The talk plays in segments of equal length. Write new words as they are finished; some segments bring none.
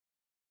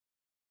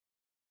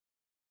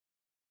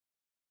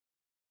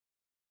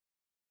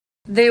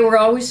They were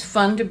always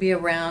fun to be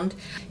around.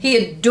 He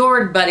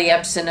adored Buddy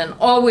Ebsen and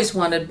always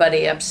wanted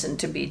Buddy Ebsen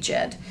to be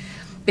Jed,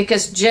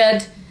 because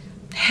Jed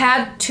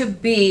had to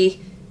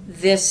be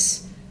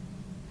this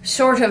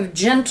sort of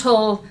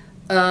gentle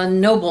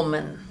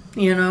nobleman,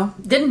 you know.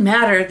 Didn't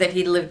matter that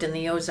he lived in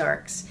the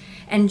Ozarks.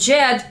 And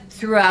Jed,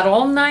 throughout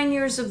all 9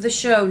 years of the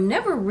show,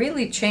 never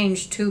really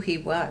changed who he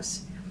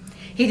was.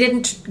 He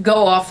didn't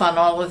go off on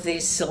all of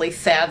these silly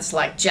fads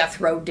like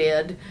Jethro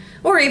did,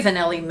 or even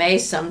Ellie Mae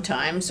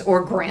sometimes,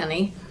 or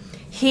Granny.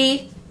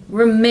 He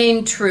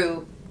remained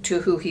true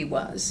to who he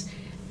was.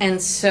 And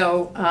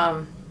so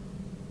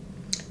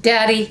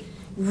Daddy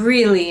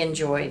really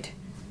enjoyed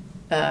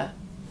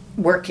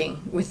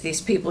working with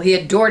these people. He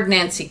adored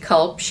Nancy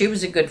Culp. She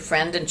was a good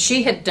friend, and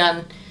she had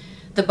done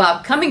The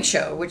Bob Cummings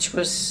Show, which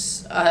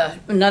was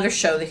another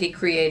show that he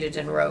created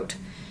and wrote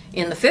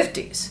in the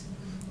 50s.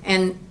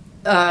 And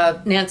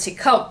Nancy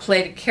Culp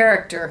played a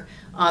character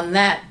on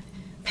that,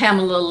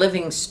 Pamela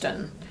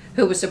Livingston,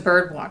 who was a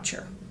bird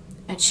watcher.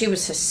 And she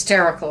was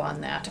hysterical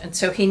on that. And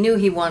so he knew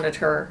he wanted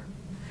her.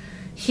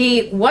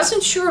 He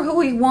wasn't sure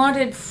who he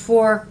wanted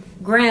for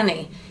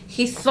Granny.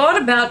 He thought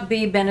about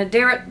Bea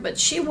Benaderet, but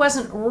she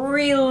wasn't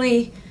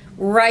really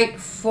right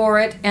for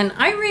it. And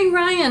Irene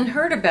Ryan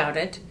heard about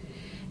it,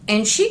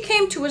 and she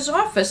came to his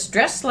office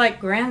dressed like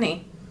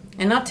Granny.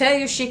 And I'll tell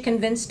you, she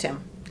convinced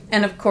him.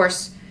 And of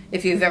course,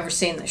 if you've ever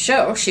seen the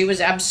show, she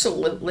was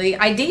absolutely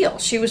ideal.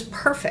 She was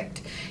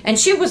perfect. And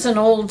she was an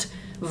old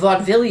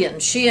vaudevillian.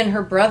 She and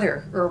her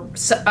brother, or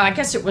I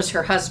guess it was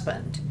her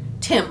husband,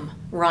 Tim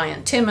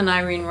and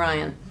Irene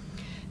Ryan,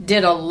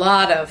 did a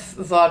lot of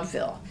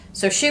vaudeville.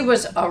 So she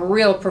was a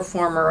real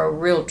performer, a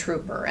real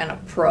trooper, and a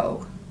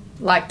pro.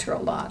 Liked her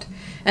a lot.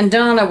 And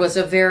Donna was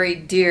a very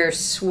dear,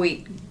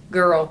 sweet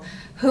girl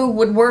who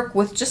would work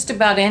with just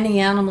about any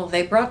animal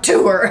they brought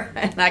to her.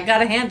 And I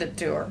gotta hand it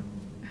to her.